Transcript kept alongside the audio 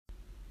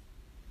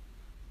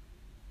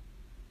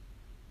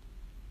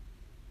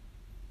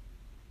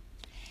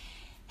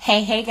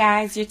Hey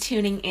guys, you're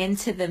tuning in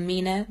to the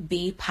Mina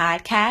B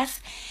podcast.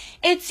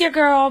 It's your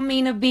girl,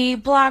 Mina B,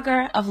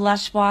 blogger of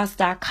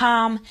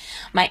lushboss.com.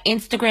 My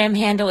Instagram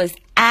handle is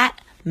at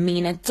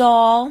Mina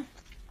Doll.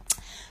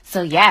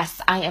 So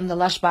yes, I am the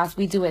Lush Boss.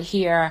 We do it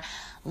here,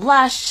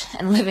 lush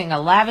and living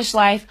a lavish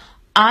life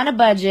on a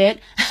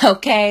budget.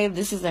 Okay,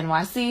 this is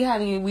NYC,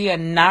 honey. We are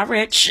not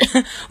rich.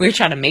 We're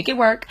trying to make it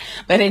work.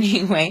 But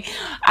anyway,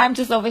 I'm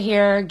just over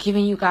here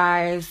giving you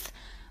guys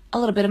a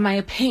little bit of my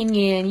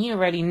opinion. You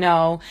already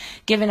know,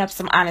 giving up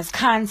some honest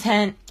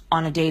content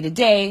on a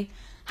day-to-day,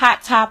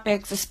 hot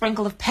topics, a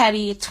sprinkle of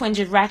petty, a twinge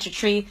of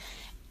ratchetry,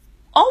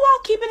 all while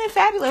keeping it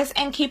fabulous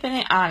and keeping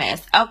it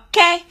honest,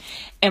 okay?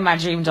 In my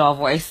Dream Doll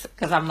voice,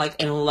 because I'm like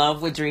in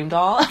love with Dream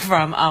Doll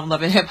from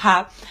Love and Hip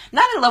Hop.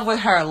 Not in love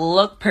with her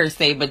look per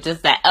se, but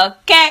just that,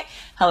 okay?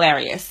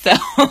 Hilarious. So,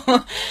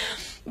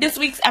 this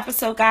week's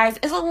episode, guys,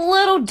 is a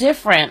little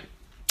different.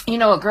 You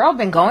know, a girl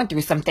been going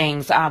through some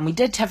things. We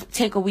did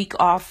take a week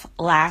off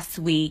last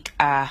week.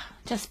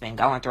 Just been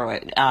going through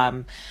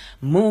it.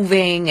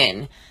 Moving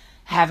and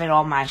having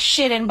all my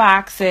shit in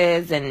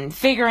boxes and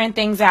figuring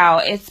things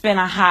out. It's been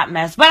a hot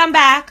mess, but I'm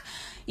back,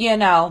 you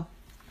know.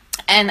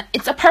 And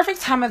it's a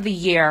perfect time of the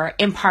year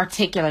in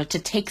particular to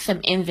take some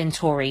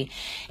inventory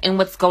in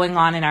what's going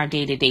on in our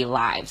day-to-day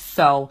lives.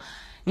 So,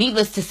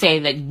 needless to say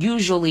that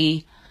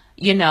usually,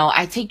 you know,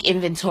 I take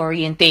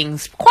inventory in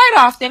things quite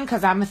often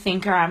because I'm a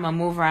thinker, I'm a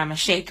mover, I'm a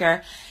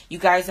shaker. You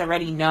guys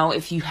already know,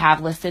 if you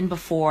have listened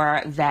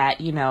before, that,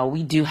 you know,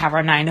 we do have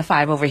our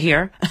 9-to-5 over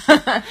here.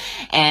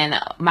 And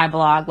my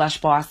blog,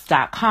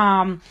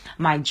 lushboss.com,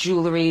 my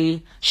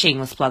jewelry,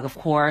 shameless plug, of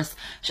course,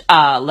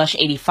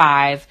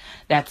 Lush85,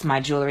 that's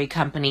my jewelry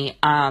company.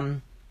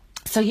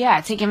 So yeah,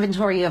 I take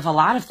inventory of a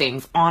lot of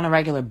things on a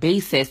regular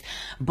basis,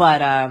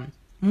 but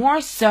more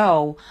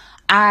so,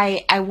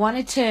 I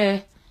wanted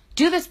to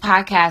do this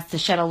podcast to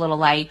shed a little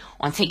light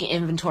on taking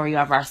inventory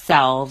of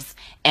ourselves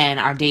and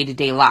our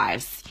day-to-day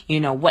lives. You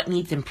know, what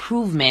needs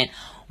improvement,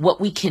 what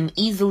we can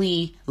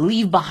easily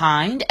leave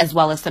behind, as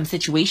well as some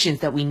situations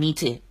that we need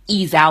to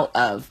ease out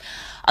of.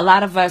 A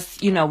lot of us,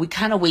 you know, we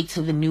kind of wait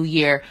till the new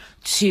year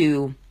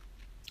to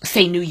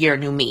say new year,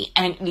 new me.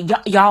 And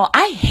y'all,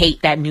 I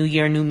hate that new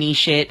year, new me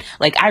shit.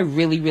 Like, I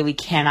really, really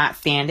cannot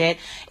stand it.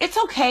 It's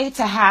okay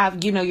to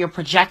have, you know, your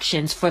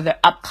projections for the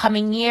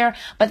upcoming year,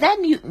 but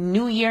that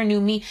new year, new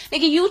me,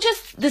 nigga, you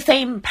just the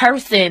same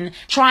person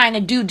trying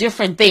to do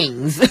different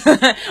things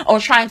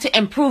or trying to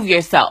improve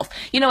yourself.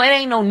 You know, it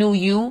ain't no new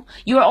you.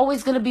 You're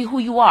always going to be who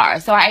you are.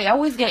 So I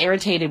always get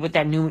irritated with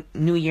that new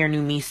year,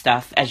 new me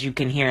stuff, as you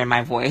can hear in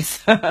my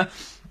voice.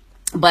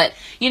 But,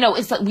 you know,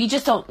 it's like we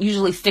just don't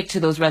usually stick to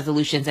those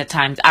resolutions at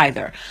times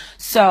either.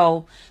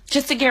 So,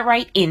 just to get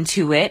right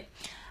into it,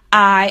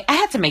 I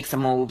had to make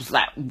some moves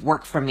that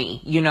work for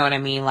me. You know what I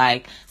mean?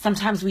 Like,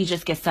 sometimes we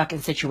just get stuck in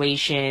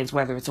situations,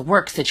 whether it's a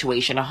work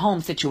situation, a home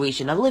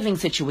situation, a living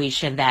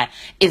situation that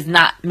is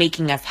not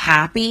making us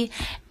happy.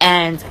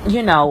 And,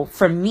 you know,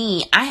 for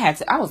me, I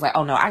was like,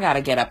 oh no, I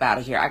gotta get up out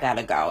of here. I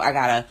gotta go. I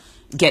gotta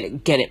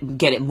get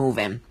it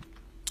moving.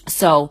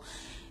 So,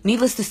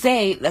 needless to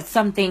say that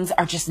some things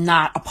are just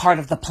not a part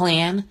of the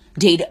plan,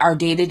 our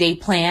day-to-day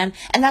plan,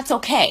 and that's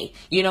okay.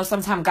 You know,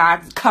 sometimes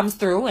God comes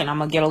through, and I'm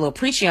gonna get a little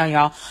preachy on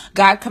y'all.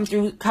 God comes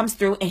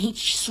through, and He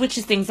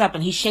switches things up,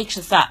 and He shakes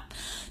us up.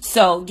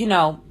 So, you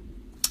know,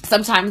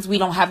 sometimes we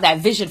don't have that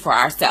vision for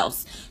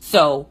ourselves.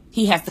 So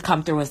He has to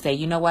come through and say,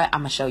 you know what, I'm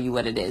gonna show you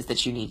what it is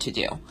that you need to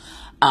do.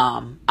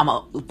 I'm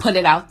gonna put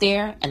it out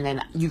there, and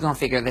then you're gonna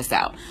figure this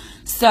out.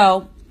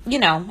 So, you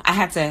know, I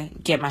had to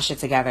get my shit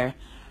together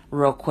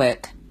real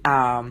quick.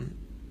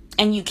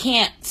 And you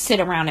can't sit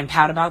around and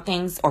pout about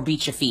things or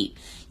beat your feet.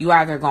 You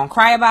either gonna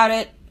cry about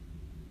it,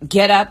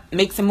 get up,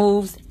 make some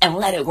moves, and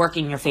let it work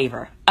in your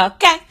favor.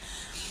 Okay?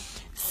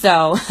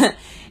 So,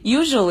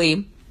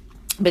 usually,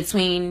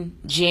 between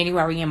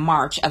January and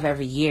March of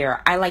every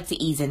year, I like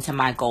to ease into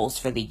my goals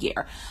for the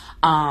year.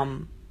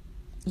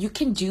 You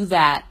can do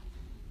that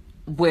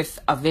with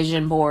a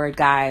vision board,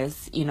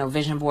 guys. You know,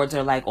 vision boards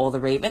are like all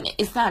the rave. And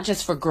it's not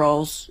just for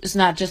girls. It's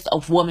not just a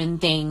woman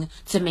thing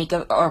to make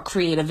or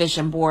create a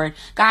vision board.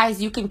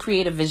 Guys, you can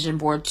create a vision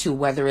board too,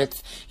 whether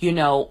it's, you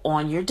know,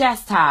 on your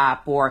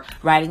desktop or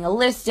writing a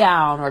list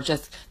down or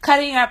just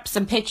cutting up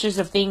some pictures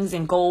of things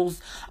and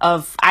goals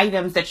of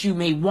items that you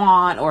may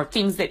want or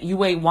things that you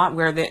may want,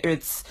 whether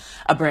it's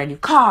a brand new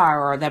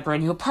car or that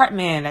brand new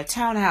apartment, a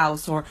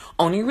townhouse, or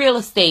owning real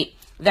estate,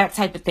 that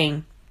type of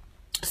thing.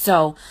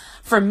 So,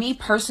 for me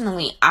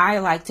personally, I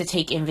like to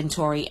take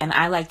inventory and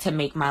I like to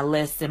make my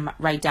lists and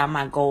write down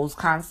my goals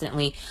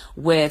constantly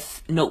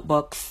with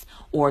notebooks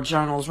or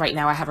journals. Right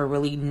now I have a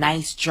really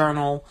nice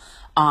journal.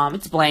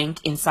 It's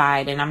blank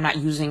inside and I'm not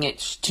using it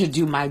to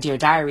do my Dear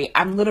Diary.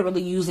 I'm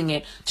literally using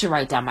it to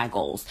write down my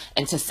goals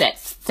and to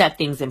set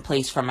things in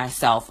place for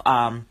myself.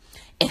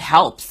 It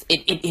helps.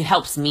 It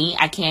helps me.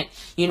 I can't,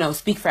 you know,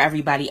 speak for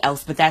everybody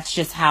else, but that's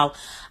just how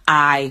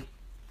I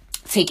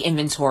take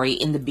inventory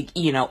in the,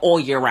 you know, all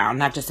year round,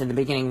 not just in the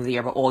beginning of the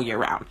year, but all year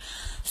round.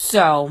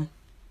 So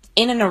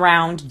in and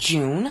around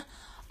June,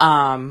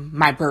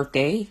 my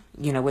birthday,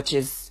 you know, which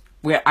is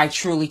where I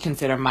truly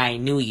consider my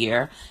new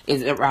year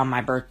is around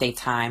my birthday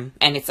time.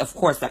 And it's, of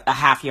course, a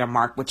half year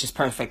mark, which is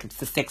perfect. It's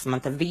the 6th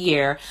month of the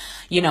year.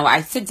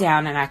 I sit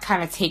down and I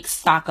kind of take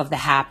stock of the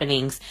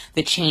happenings,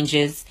 the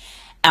changes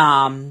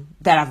that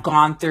I've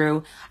gone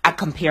through. I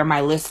compare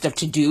my list of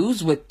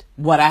to-dos with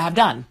what I have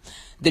done,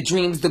 the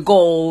dreams, the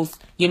goals.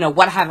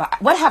 What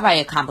have I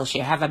accomplished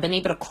here? Have I been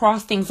able to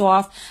cross things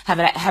off? Have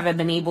I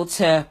been able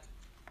to,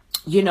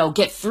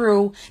 get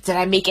through? Did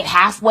I make it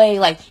halfway?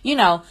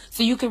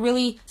 So you can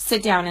really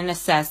sit down and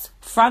assess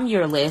from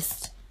your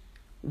list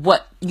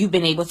what you've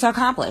been able to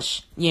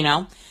accomplish,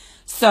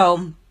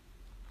 So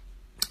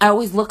I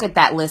always look at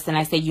that list and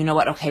I say, you know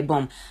what? Okay,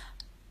 boom.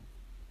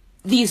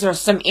 These are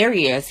some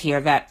areas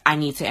here that I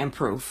need to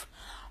improve.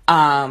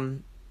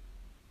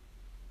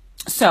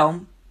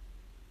 So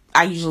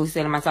I usually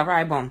say to myself, all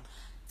right, boom,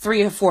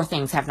 3 or 4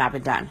 things have not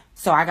been done.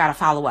 So I got to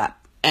follow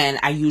up. And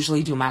I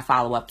usually do my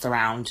follow-ups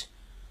around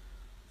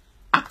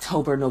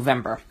October,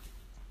 November.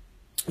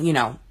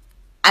 I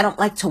don't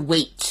like to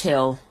wait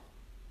till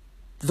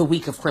the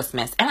week of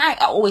Christmas. And I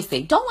always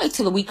say, don't wait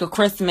till the week of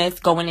Christmas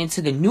going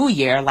into the new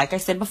year, like I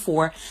said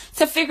before,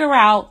 to figure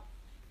out,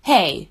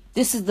 hey,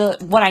 this is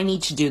what I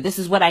need to do. This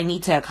is what I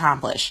need to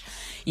accomplish.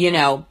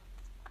 It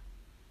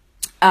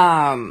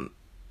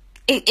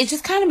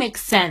just kind of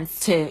makes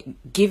sense to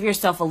give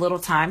yourself a little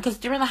time, because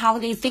during the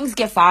holidays, things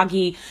get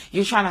foggy.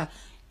 You're trying to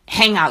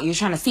hang out. You're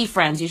trying to see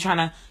friends. You're trying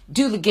to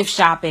do the gift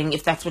shopping,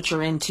 if that's what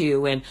you're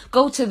into, and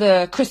go to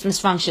the Christmas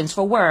functions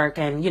for work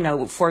and,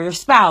 for your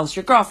spouse,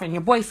 your girlfriend,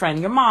 your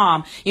boyfriend, your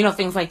mom,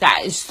 things like that.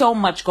 There's so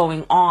much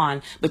going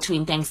on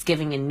between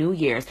Thanksgiving and New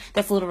Year's.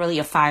 That's literally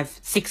a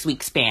 5-6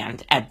 week span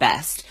at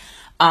best.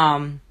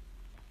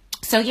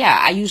 So yeah,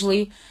 I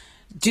usually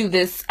do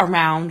this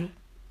around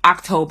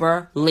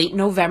October. Late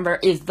November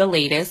is the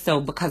latest. So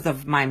because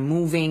of my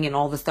moving and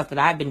all the stuff that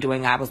I've been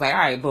doing, I was like, all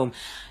right, boom.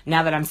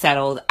 Now that I'm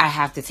settled, I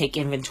have to take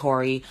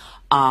inventory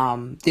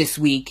this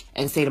week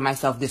and say to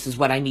myself, this is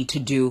what I need to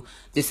do.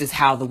 This is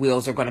how the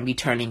wheels are going to be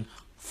turning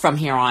from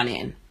here on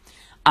in.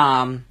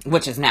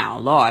 Which is now,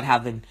 Lord, how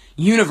the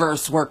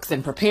universe works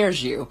and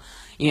prepares you,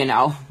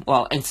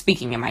 Well, and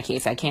speaking in my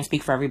case, I can't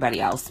speak for everybody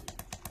else.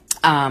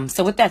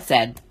 So with that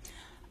said,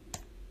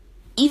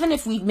 even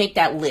if we make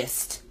that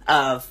list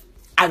of,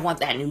 I want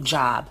that new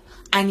job,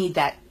 I need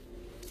that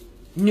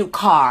new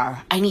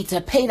car, I need to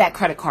pay that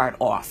credit card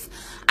off,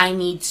 I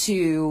need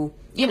to,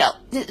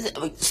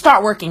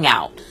 start working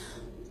out.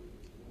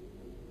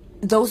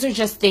 Those are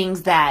just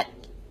things that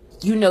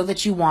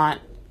that you want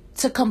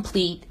to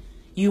complete,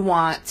 you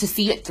want to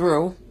see it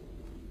through.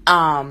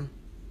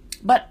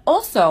 But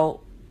also,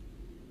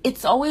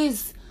 it's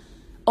always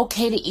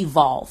okay to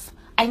evolve.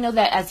 I know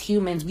that as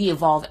humans, we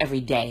evolve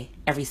every day,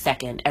 every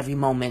second, every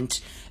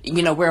moment.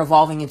 We're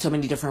evolving in so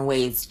many different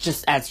ways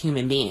just as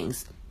human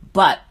beings.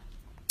 But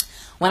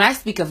when I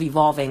speak of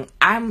evolving,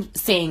 I'm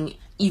saying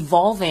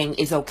evolving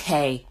is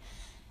okay.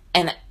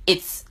 And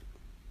it's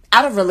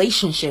out of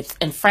relationships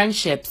and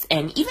friendships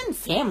and even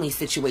family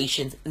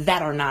situations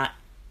that are not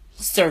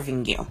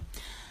serving you.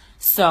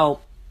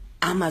 So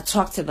I'm going to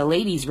talk to the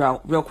ladies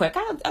real quick.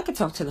 I could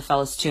talk to the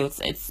fellas too.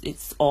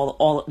 It's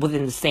all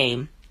within the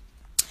same.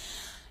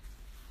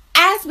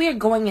 As we are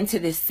going into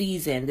this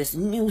season, this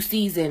new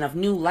season of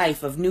new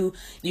life, of new,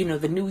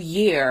 the new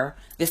year,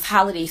 this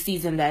holiday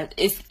season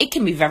it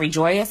can be very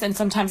joyous and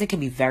sometimes it can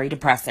be very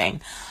depressing.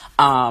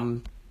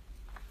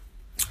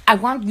 I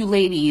want you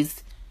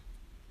ladies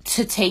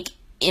to take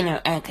in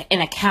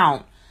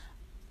account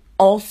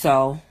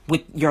also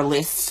with your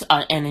lists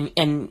I'm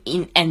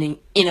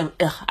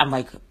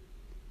like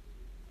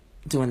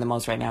doing the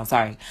most right now.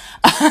 Sorry.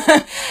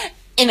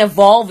 In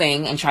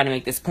evolving and trying to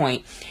make this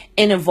point,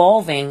 in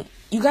evolving,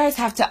 you guys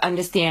have to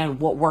understand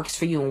what works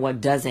for you and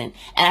what doesn't.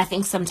 And I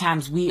think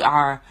sometimes we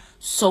are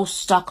so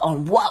stuck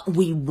on what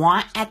we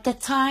want at the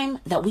time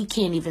that we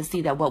can't even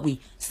see that what we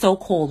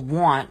so-called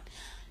want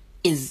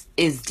is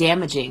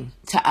damaging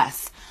to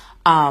us.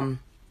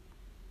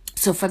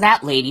 So for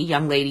that lady,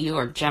 young lady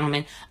or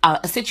gentleman,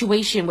 a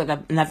situation with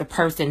another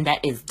person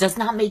that does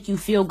not make you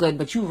feel good,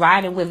 but you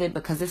riding with it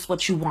because it's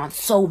what you want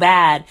so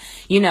bad,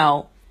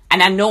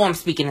 and I know I'm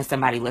speaking to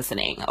somebody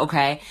listening,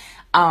 okay?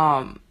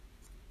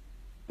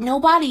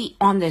 Nobody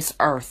on this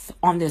earth,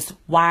 on this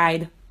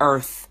wide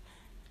earth,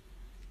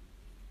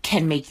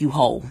 can make you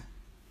whole.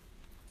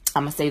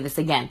 I'm going to say this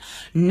again.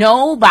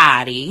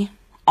 Nobody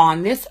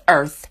on this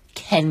earth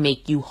can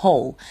make you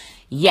whole.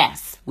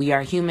 Yes, we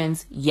are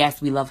humans.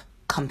 Yes, we love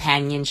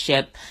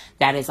companionship.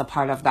 That is a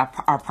part of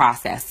our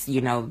process.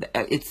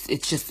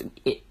 It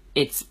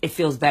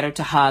feels better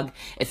to hug.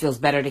 It feels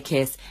better to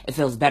kiss. It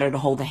feels better to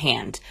hold a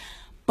hand.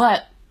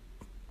 But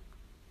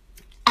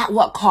at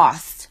what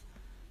cost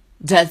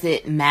does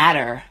it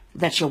matter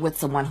that you're with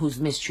someone who's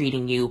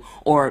mistreating you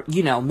or,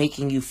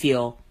 making you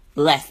feel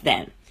less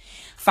than?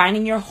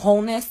 Finding your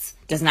wholeness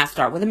does not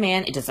start with a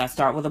man. It does not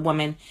start with a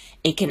woman.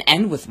 It can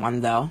end with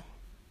one, though.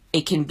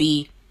 It can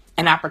be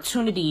an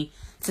opportunity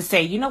to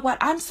say, you know what?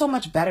 I'm so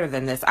much better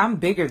than this. I'm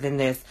bigger than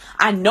this.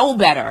 I know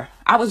better.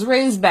 I was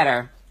raised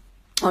better.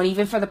 or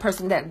even for the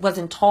person that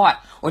wasn't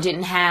taught or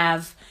didn't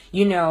have,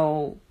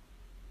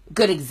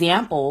 good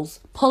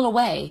examples, pull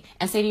away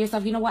and say to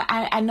yourself, you know what,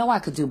 I know I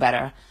could do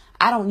better.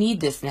 I don't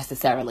need this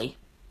necessarily.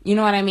 You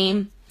know what I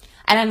mean?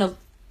 And I know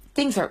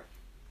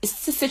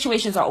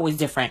situations are always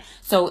different,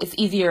 so it's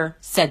easier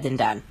said than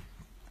done.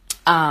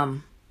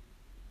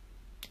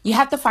 You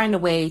have to find a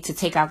way to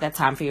take out that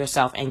time for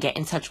yourself and get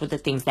in touch with the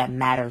things that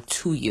matter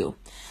to you.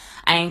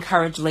 I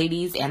encourage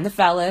ladies and the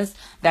fellas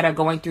that are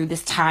going through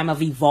this time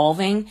of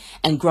evolving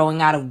and growing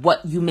out of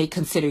what you may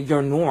consider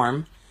your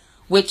norm,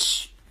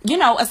 which,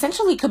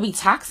 essentially could be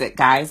toxic,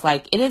 guys.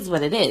 Like, it is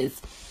what it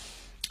is.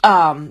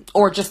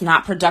 Or just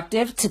not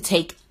productive, to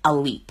take a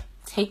leap.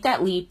 Take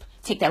that leap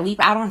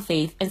out on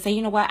faith and say,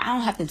 you know what, I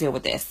don't have to deal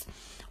with this.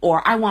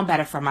 Or I want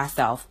better for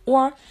myself.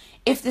 Or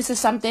if this is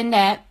something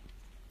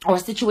or a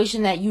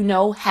situation that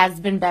has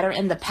been better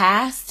in the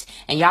past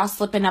and y'all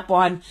slipping up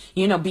on,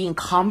 being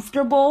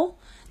comfortable,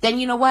 then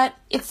you know what?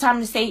 It's time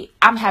to say,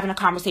 I'm having a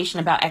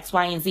conversation about X,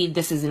 Y, and Z.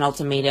 This is an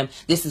ultimatum.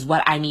 This is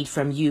what I need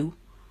from you.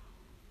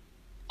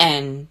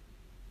 And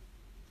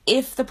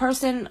if the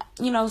person,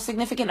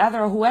 significant other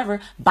or whoever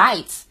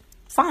bites,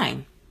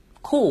 fine,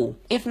 cool.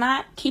 If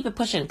not, keep it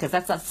pushing, because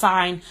that's a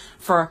sign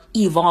for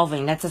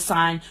evolving. That's a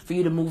sign for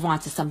you to move on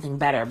to something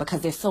better,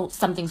 because there's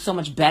something so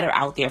much better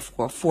out there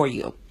for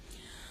you.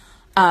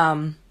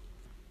 And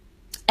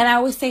I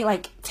always say,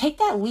 take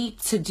that leap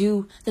to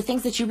do the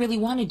things that you really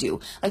want to do.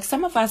 Like,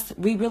 some of us,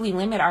 we really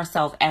limit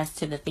ourselves as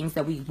to the things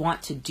that we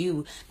want to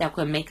do that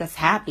could make us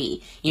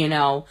happy,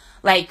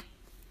 like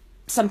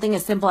something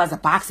as simple as a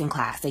boxing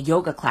class, a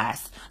yoga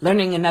class,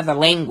 learning another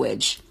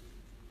language.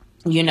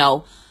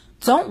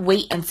 Don't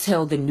wait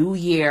until the new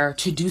year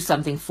to do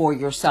something for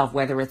yourself,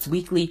 whether it's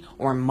weekly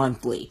or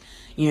monthly.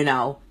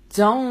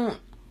 Don't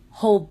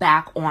hold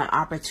back on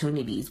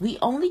opportunities. We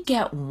only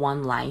get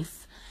one life.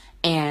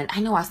 And I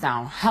know I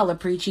sound hella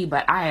preachy,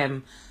 but I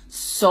am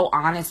so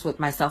honest with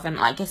myself. And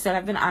like I said,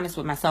 I've been honest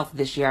with myself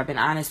this year. I've been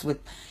honest with,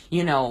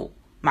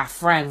 my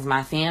friends,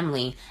 my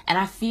family. And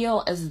I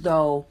feel as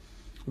though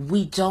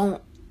we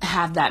don't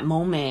have that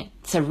moment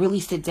to really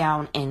sit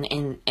down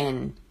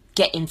and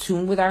get in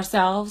tune with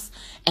ourselves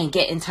and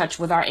get in touch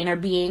with our inner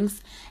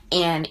beings.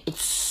 And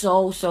it's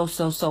so, so,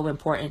 so, so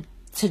important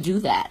to do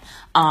that.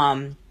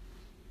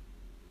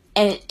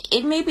 And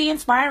it may be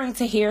inspiring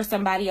to hear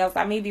somebody else.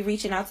 I may be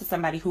reaching out to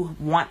somebody who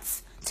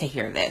wants to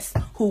hear this,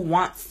 who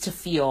wants to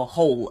feel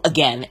whole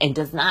again and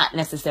does not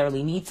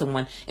necessarily need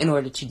someone in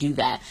order to do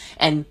that.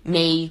 And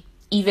may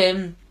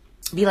even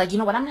be like, you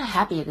know what, I'm not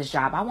happy at this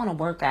job. I want to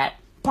work at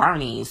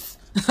Barney's.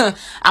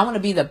 I want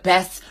to be the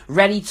best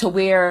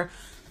ready-to-wear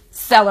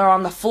seller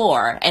on the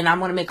floor, and I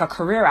want to make a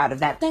career out of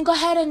that. Then go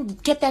ahead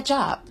and get that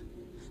job.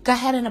 Go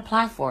ahead and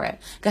apply for it.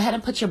 Go ahead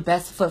and put your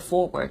best foot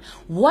forward.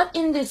 What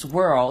in this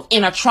world,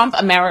 in a Trump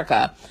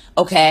America,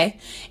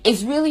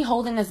 is really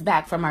holding us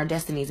back from our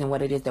destinies and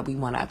what it is that we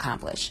want to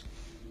accomplish?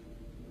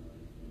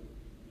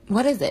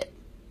 What is it?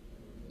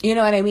 You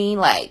know what I mean?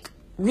 Like,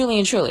 really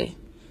and truly.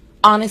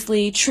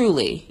 Honestly,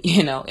 truly,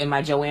 in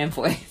my Joanne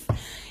voice.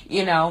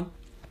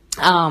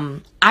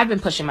 I've been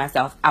pushing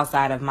myself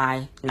outside of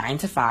my 9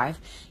 to 5.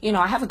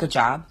 I have a good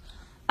job.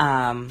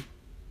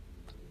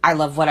 I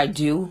love what I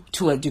do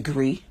to a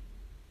degree.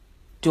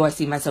 Do I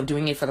see myself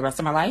doing it for the rest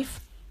of my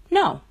life?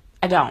 No,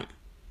 I don't.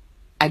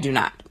 I do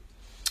not.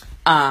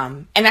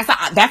 And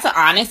that's an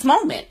honest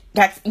moment.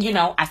 That's,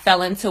 I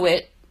fell into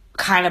it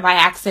kind of by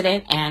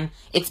accident, and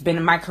it's been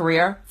in my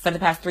career for the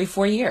past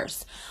 3-4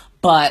 years.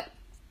 But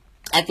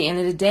at the end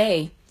of the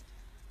day,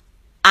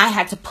 I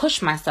had to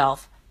push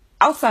myself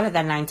outside of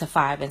that 9 to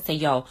 5 and say,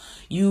 yo,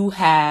 you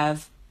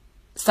have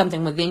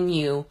something within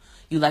you.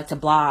 You like to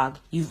blog.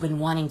 You've been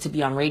wanting to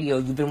be on radio.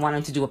 You've been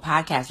wanting to do a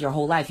podcast your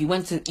whole life.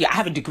 I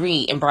have a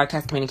degree in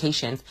broadcast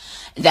communications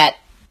that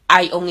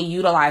I only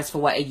utilized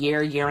for a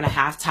year and a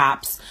half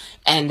tops,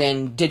 and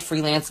then did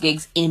freelance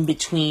gigs in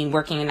between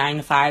working in 9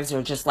 to 5s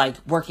or just like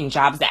working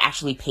jobs that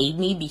actually paid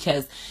me,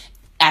 because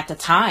at the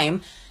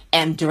time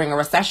and during a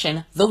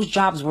recession, those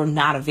jobs were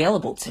not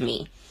available to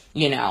me,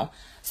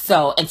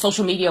 So, and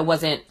social media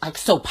wasn't like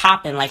so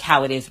popping like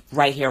how it is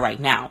right here, right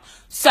now.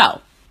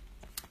 So,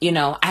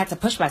 I had to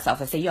push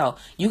myself and say, yo,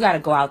 you got to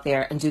go out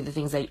there and do the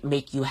things that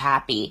make you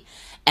happy.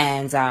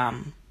 And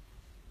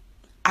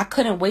I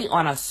couldn't wait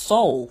on a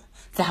soul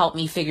to help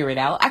me figure it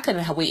out. I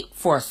couldn't wait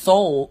for a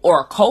soul or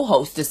a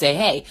co-host to say,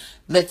 hey,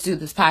 let's do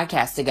this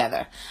podcast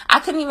together. I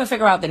couldn't even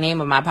figure out the name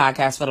of my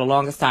podcast for the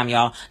longest time,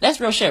 y'all. That's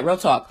real shit, real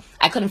talk.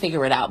 I couldn't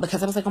figure it out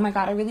because I was like, oh my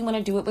God, I really want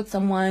to do it with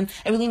someone.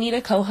 I really need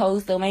a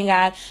co-host. Oh my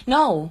God.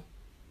 No,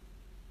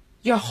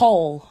 you're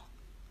whole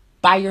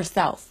by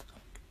yourself.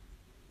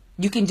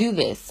 You can do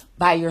this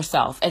by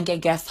yourself and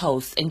get guest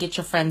hosts and get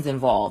your friends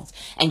involved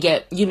and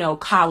get,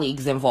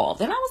 colleagues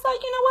involved. And I was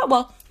like, you know what?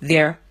 Well,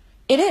 there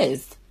it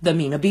is, the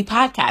Mina B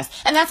podcast.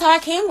 And that's how I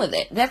came with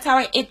it. That's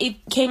how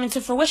it came into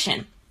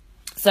fruition.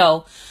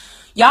 So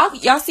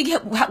y'all see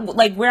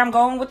like where I'm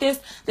going with this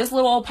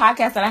little old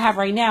podcast that I have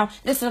right now.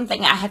 This is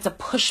something I had to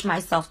push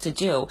myself to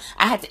do.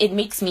 It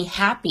makes me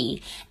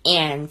happy,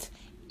 and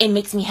it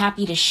makes me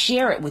happy to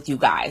share it with you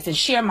guys and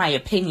share my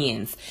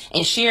opinions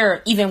and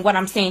share even what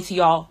I'm saying to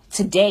y'all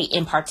today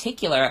in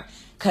particular,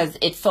 because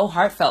it's so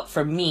heartfelt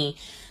for me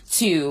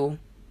to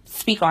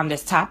speak on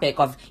this topic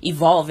of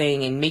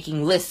evolving and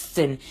making lists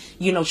and,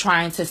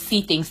 trying to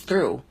see things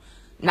through,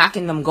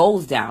 knocking them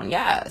goals down.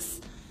 Yes.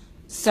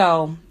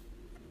 So,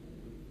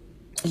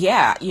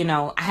 yeah,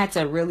 I had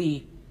to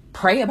really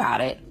pray about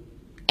it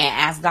and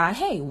ask God,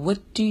 hey,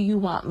 what do you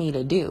want me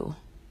to do?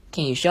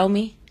 Can you show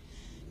me?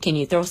 Can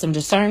you throw some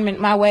discernment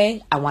my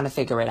way? I want to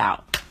figure it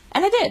out.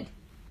 And I did.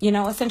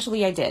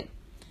 Essentially I did.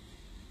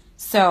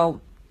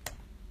 So,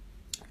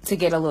 to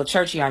get a little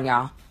churchy on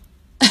y'all,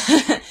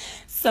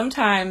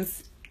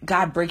 sometimes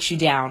God breaks you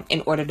down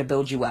in order to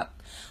build you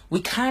up.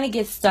 We kind of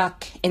get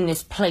stuck in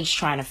this place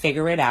trying to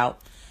figure it out.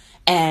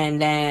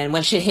 And then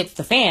when shit hits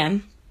the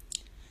fan,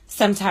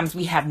 sometimes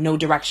we have no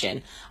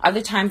direction.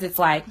 Other times it's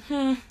like,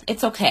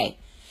 it's okay.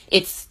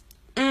 It's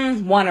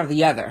one or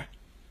the other.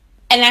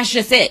 And that's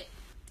just it.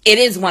 It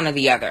is one or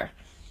the other.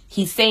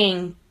 He's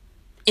saying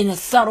in a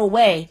subtle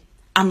way,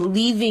 I'm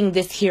leaving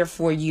this here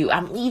for you.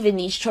 I'm leaving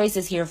these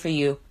choices here for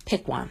you.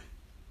 Pick one.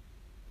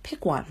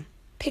 Pick one.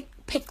 Pick.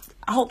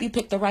 I hope you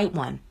pick the right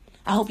one.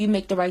 I hope you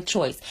make the right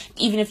choice.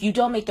 Even if you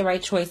don't make the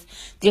right choice,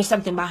 there's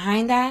something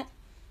behind that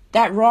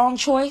wrong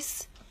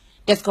choice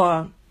that's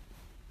going to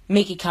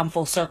make it come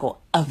full circle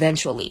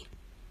eventually.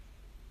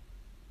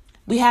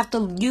 We have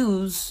to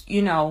use,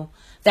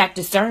 that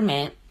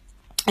discernment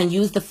and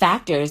use the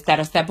factors that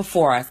are set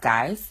before us,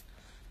 guys.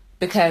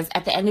 Because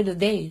at the end of the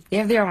day,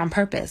 they're there on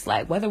purpose.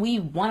 Like, whether we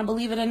want to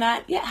believe it or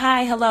not, yeah,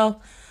 hi, hello.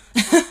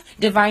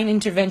 Divine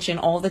intervention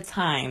all the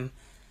time.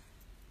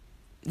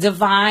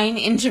 Divine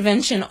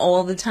intervention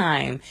all the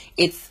time.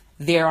 It's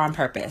there on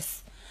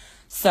purpose.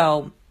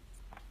 So,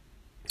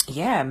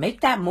 yeah, make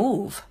that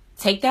move.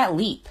 Take that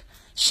leap.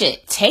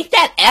 Shit, take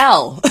that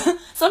L.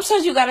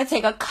 Sometimes you got to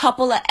take a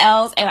couple of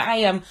L's, and I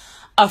am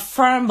a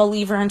firm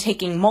believer in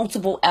taking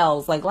multiple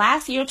L's. Like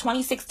last year,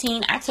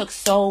 2016, I took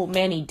so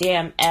many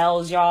damn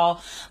L's,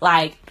 y'all.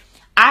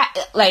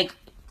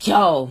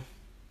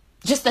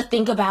 Just to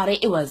think about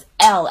it, it was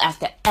L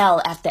after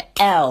L after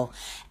L.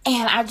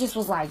 And I just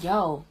was like,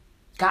 yo,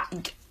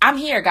 God, I'm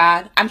here,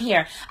 God. I'm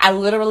here. I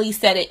literally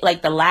said it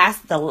like the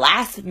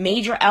last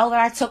major L that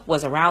I took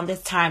was around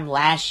this time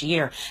last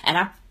year.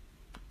 And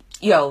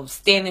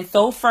standing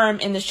so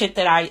firm in the shit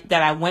that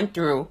I went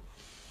through.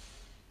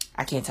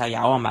 I can't tell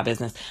y'all all my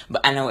business,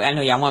 but I know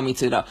y'all want me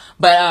to though.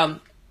 But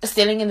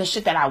standing in the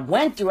shit that I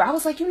went through, I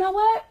was like, you know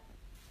what?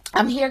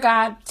 I'm here,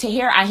 God.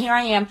 Here I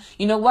am.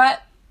 You know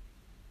what?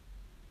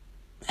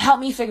 Help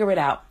me figure it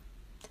out.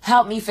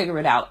 Help me figure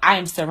it out. I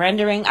am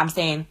surrendering. I'm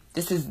saying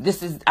this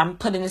is I'm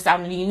putting this out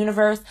in the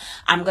universe.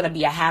 I'm going to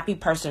be a happy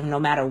person no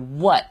matter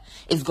what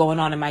is going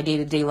on in my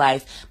day-to-day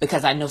life,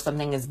 because I know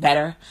something is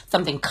better.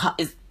 Something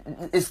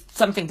is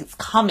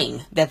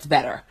coming that's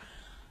better.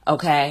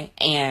 Okay?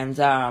 And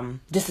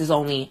this is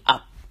only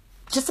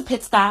just a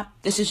pit stop.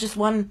 This is just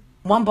one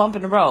bump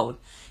in the road.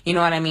 You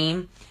know what I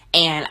mean?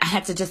 And I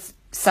had to just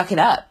suck it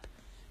up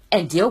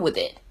and deal with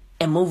it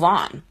and move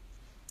on.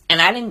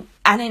 And I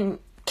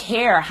didn't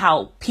care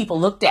how people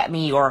looked at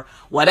me or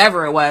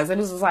whatever it was. It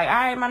was just like, all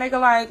right, my nigga,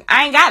 like,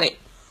 I ain't got it.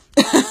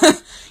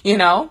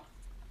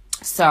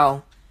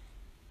 So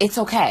it's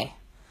okay.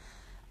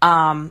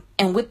 And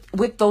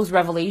with those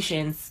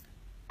revelations,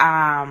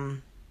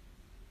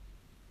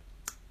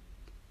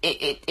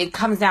 it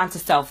comes down to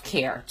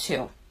self-care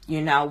too.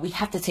 We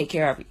have to take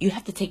care of, you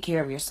have to take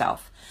care of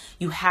yourself.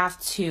 You have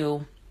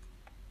to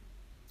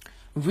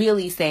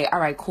really say, all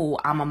right, cool,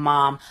 I'm a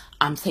mom.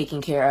 I'm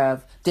taking care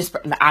of this.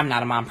 I'm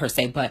not a mom per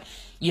se, but,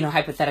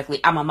 hypothetically,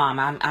 I'm a mom.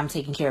 I'm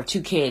taking care of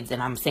 2 kids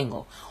and I'm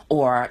single.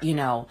 Or,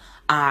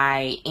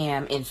 I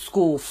am in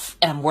school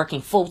and I'm working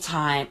full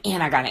time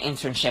and I got an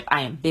internship.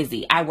 I am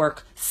busy. I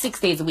work 6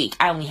 days a week.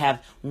 I only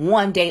have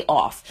 1 day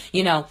off.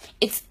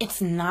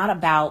 It's not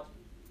about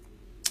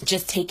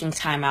just taking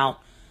time out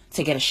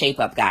to get a shape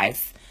up,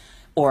 guys.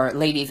 Or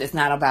ladies, it's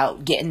not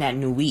about getting that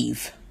new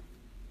weave.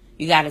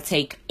 You got to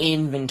take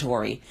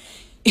inventory.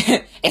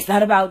 It's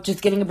not about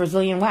just getting a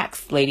Brazilian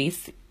wax,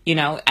 ladies.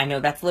 I know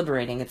that's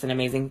liberating. It's an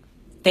amazing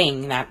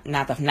thing. Not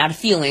a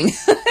feeling.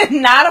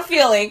 Not a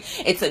feeling.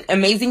 It's an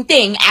amazing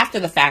thing after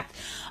the fact.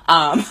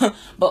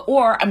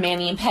 Or a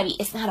mani and pedi.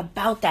 It's not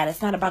about that.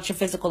 It's not about your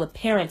physical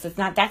appearance.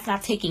 That's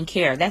not taking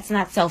care. That's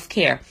not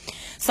self-care.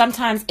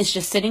 Sometimes it's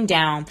just sitting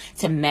down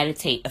to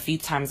meditate a few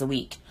times a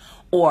week.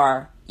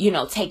 Or,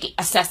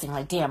 assessing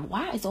like, damn,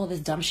 why is all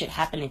this dumb shit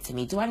happening to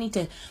me? Do I need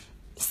to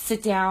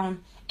sit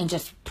down and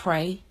just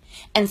pray?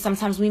 And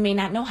sometimes we may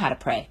not know how to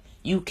pray.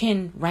 You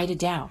can write it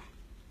down.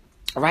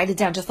 Write it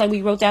down. Just like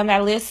we wrote down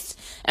that list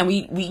and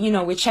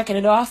we're checking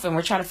it off and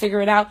we're trying to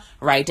figure it out.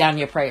 Write down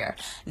your prayer.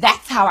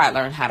 That's how I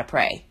learned how to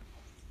pray.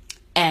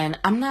 And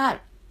I'm not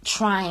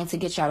trying to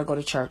get y'all to go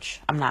to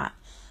church. I'm not.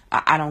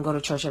 I don't go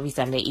to church every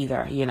Sunday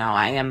either.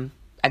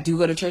 I do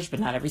go to church, but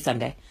not every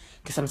Sunday.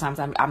 Because sometimes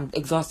I'm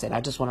exhausted. I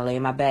just want to lay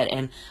in my bed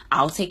and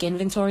I'll take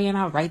inventory and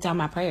I'll write down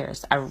my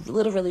prayers. I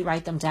literally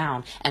write them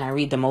down and I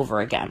read them over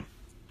again.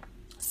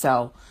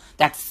 So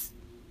that's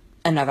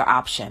another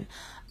option.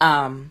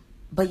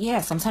 But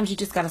yeah, sometimes you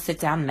just got to sit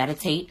down,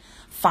 meditate,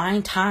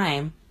 find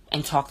time,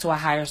 and talk to a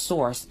higher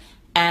source.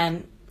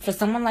 And for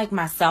someone like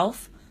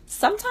myself,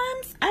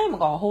 sometimes I am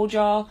gonna hold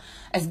y'all,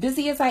 as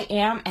busy as I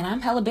am, and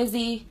I'm hella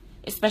busy,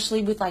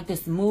 especially with like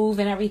this move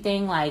and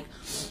everything, like,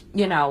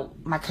 you know,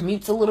 my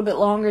commute's a little bit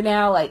longer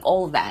now, like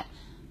all of that.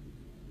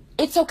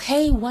 It's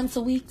okay once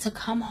a week to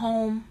come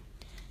home,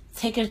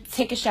 take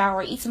a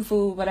shower, eat some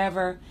food,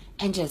 whatever,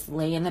 and just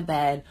lay in the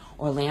bed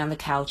or lay on the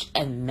couch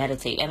and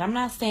meditate. And I'm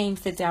not saying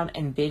sit down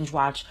and binge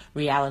watch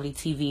reality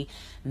TV.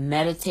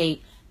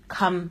 Meditate,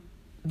 become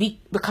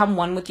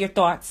one with your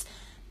thoughts,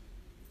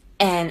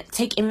 and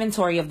take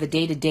inventory of the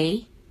day to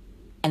day,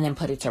 and then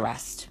put it to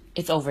rest.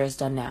 It's over, it's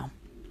done now.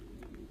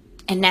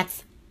 And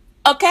that's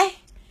okay.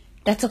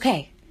 That's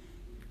okay.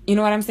 You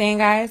know what I'm saying,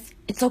 guys?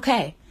 It's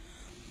okay.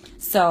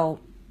 So,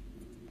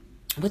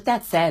 with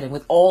that said, and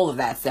with all of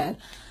that said,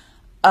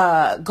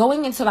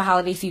 going into the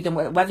holiday season,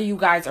 whether you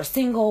guys are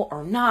single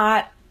or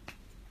not,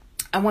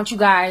 I want you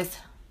guys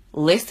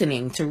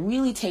listening to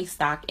really take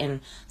stock in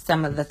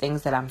some of the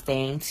things that I'm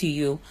saying to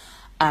you.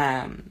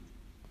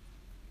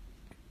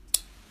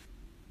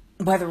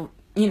 Whether,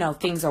 you know,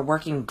 things are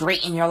working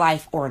great in your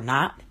life or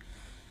not.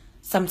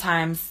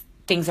 Sometimes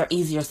things are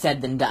easier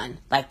said than done,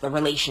 like the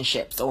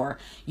relationships or,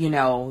 you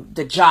know,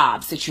 the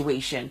job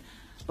situation.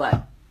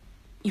 But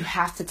you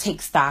have to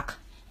take stock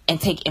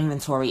and take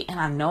inventory. And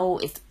I know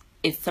it's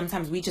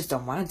sometimes we just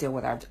don't want to deal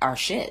with our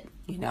shit.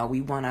 You know, we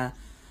want to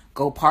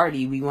go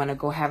party. We want to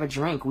go have a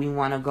drink. We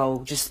want to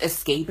go just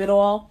escape it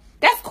all.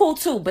 That's cool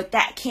too, but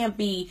that can't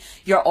be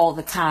your all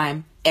the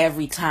time,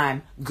 every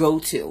time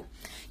go-to.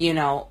 You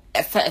know,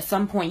 at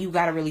some point you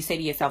got to really say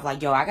to yourself,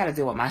 like, yo, I got to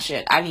deal with my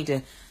shit. I need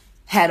to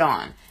head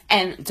on.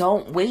 And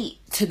don't wait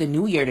to the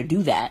new year to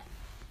do that.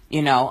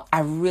 You know, I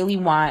really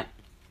want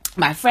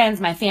my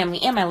friends, my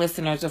family, and my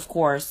listeners, of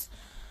course,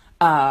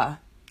 to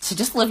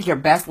just live your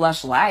best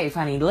lush life,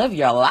 honey. Live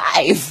your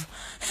life.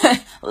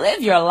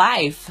 Live your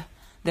life.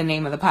 The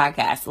name of the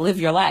podcast. Live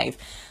your life.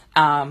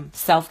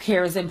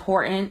 Self-care is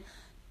important.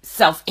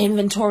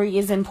 Self-inventory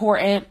is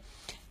important.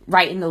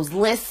 Writing those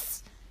lists.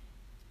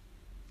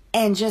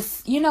 And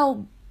just, you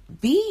know,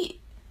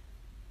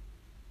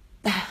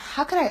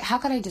 how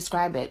could I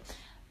describe it?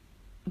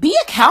 Be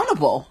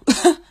accountable.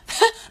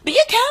 Be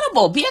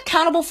accountable. Be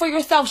accountable for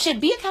yourself. Shit,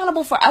 be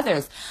accountable for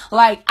others.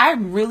 Like,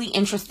 I'm really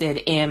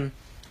interested in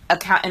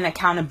an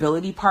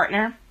accountability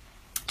partner.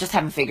 Just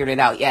haven't figured it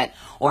out yet,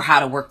 or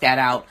how to work that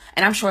out.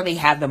 And I'm sure they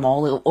have them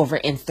all over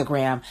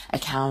Instagram,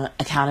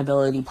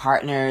 accountability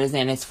partners,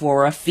 and it's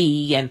for a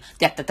fee, and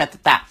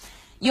da.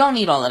 You don't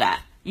need all of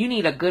that. You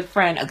need a good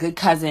friend, a good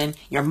cousin,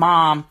 your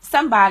mom,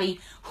 somebody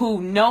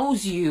who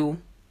knows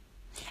you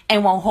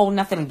and won't hold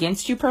nothing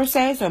against you per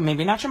se. So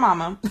maybe not your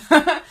mama.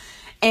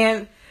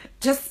 And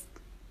just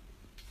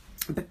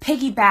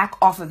piggyback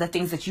off of the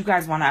things that you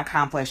guys want to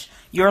accomplish.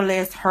 Your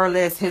list, her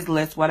list, his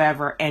list,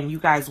 whatever. And you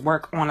guys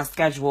work on a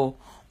schedule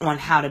on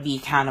how to be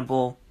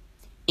accountable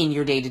in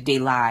your day-to-day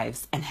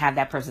lives, and have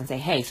that person say,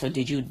 hey, so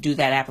did you do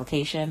that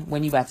application?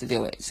 When you about to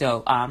do it?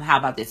 So how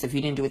about this? If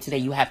you didn't do it today,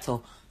 you have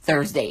till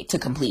Thursday to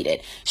complete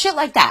it. Shit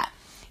like that.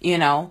 You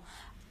know,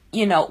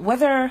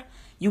 whether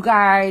you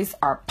guys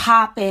are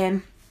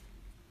popping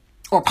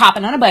or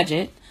popping on a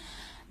budget,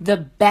 the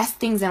best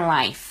things in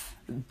life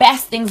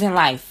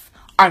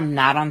are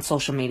not on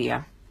social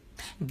media.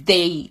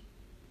 They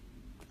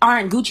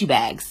aren't Gucci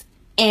bags,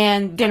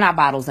 and they're not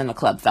bottles in the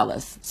club,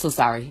 fellas. So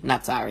sorry,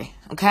 not sorry.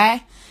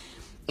 Okay?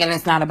 And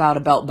it's not about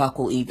a belt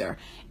buckle either.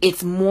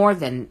 It's more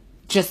than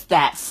just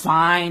that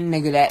fine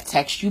nigga that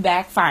texts you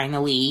back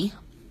finally,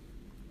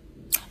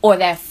 or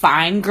that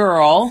fine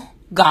girl,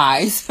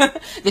 guys,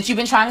 that you've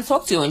been trying to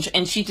talk to,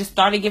 and she just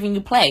started giving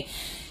you play.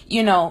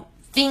 You know,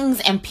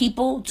 things and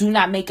people do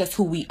not make us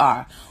who we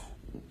are.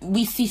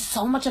 We see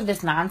so much of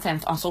this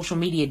nonsense on social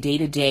media day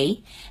to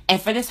day.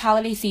 And for this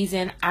holiday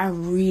season, I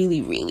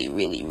really, really,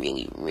 really,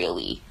 really,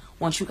 really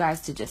want you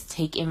guys to just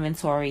take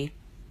inventory.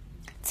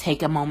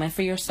 Take a moment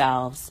for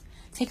yourselves.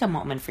 Take a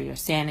moment for your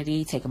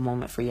sanity. Take a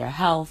moment for your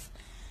health.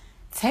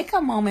 Take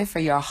a moment for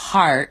your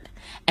heart,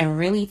 and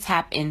really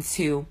tap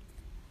into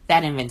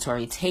that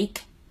inventory.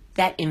 Take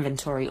that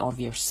inventory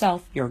of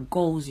yourself, your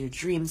goals, your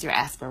dreams, your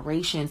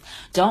aspirations.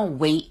 Don't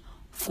wait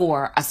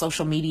for a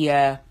social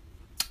media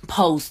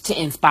post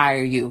to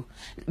inspire you.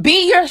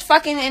 Be your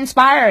fucking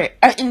inspiration.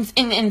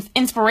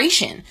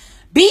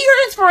 Be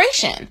your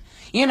inspiration.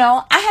 You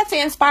know, I had to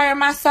inspire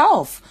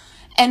myself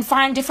and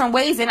find different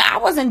ways. And I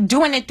wasn't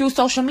doing it through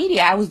social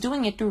media. I was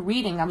doing it through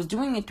reading. I was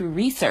doing it through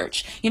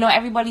research. You know,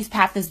 everybody's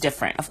path is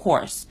different, of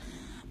course.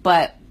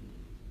 But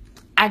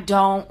I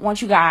don't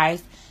want you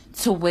guys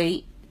to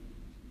wait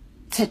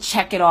to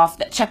check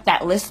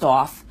that list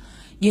off,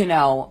 you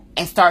know,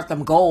 and start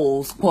them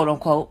goals, quote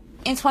unquote,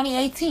 in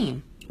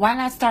 2018. Why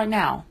not start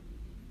now?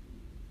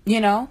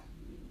 You know,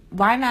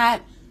 why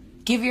not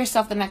give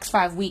yourself the next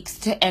 5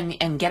 weeks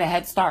and get a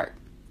head start?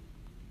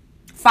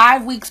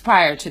 5 weeks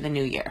prior to the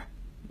new year,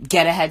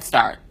 get a head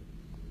start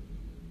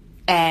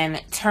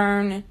and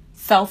turn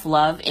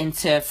self-love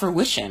into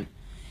fruition,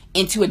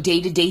 into a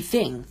day-to-day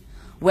thing.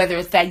 Whether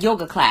it's that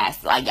yoga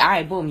class, like, all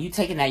right, boom, you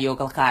taking that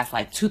yoga class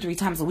like 2-3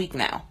 times a week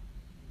now.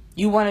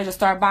 You wanted to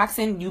start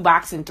boxing, you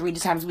boxing 3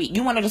 times a week.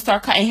 You wanted to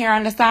start cutting hair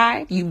on the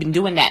side, you've been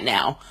doing that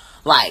now,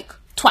 like,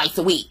 twice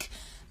a week,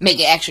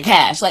 making extra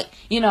cash. Like,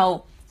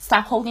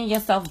 stop holding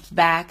yourself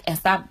back and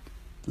stop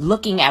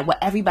looking at what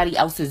everybody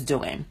else is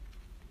doing.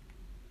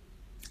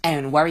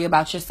 And worry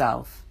about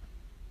yourself.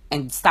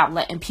 And stop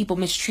letting people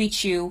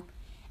mistreat you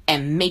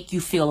and make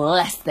you feel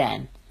less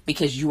than,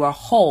 because you are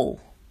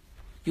whole.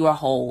 You are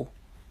whole.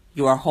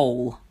 You are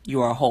whole.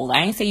 You are whole. I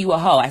ain't say you a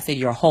hoe. I said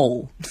you're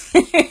whole.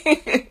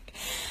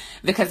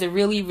 Because it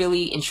really,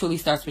 really, and truly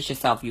starts with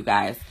yourself, you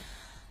guys.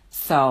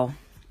 So,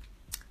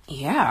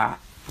 yeah.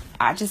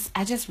 I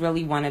just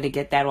really wanted to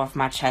get that off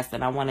my chest,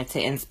 and I wanted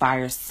to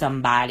inspire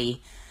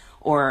somebody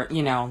or,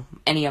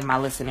 any of my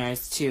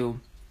listeners to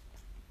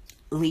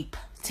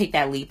take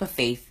that leap of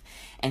faith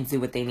and do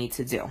what they need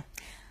to do.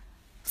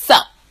 So,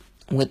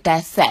 with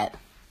that said,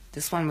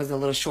 this one was a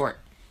little short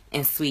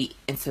and sweet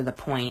and to the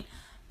point.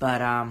 But,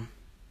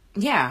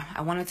 yeah,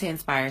 I wanted to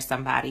inspire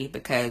somebody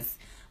because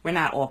we're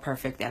not all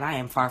perfect, and I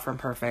am far from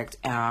perfect.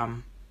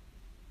 I'm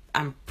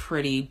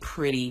pretty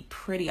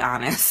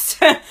honest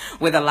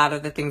with a lot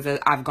of the things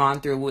that I've gone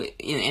through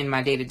in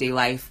my day-to-day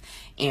life.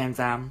 And,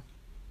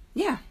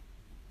 yeah,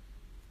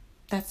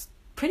 that's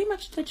pretty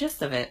much the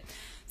gist of it.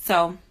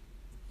 So,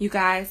 you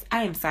guys,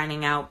 I am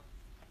signing out.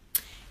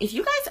 If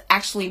you guys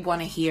actually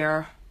want to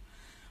hear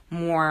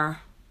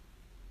more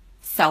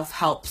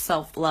self-help,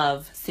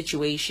 self-love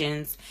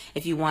situations,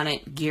 if you want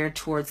it geared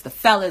towards the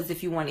fellas,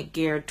 if you want it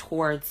geared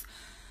towards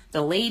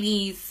the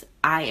ladies,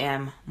 I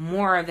am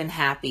more than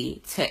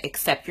happy to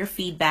accept your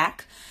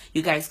feedback.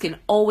 You guys can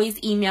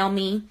always email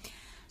me,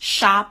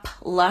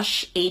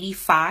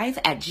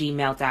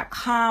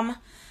 shoplush85@gmail.com.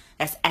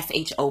 That's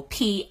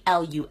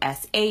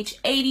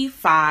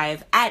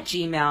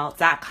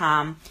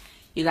shoplush85@gmail.com.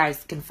 You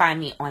guys can find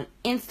me on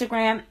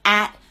Instagram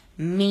at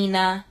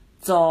Mina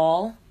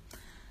Doll.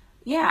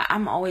 Yeah,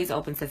 I'm always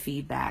open to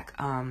feedback.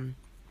 And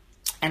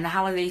the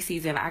holiday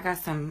season, I got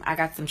some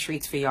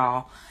treats for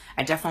y'all.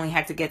 I definitely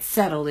had to get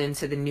settled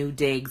into the new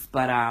digs,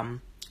 but I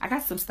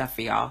got some stuff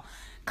for y'all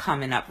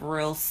coming up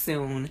real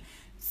soon.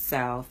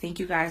 So thank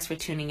you guys for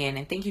tuning in,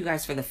 and thank you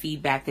guys for the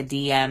feedback, the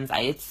DMs.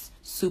 It's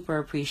super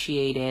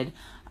appreciated.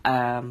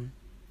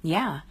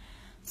 Yeah.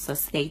 So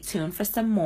stay tuned for some more.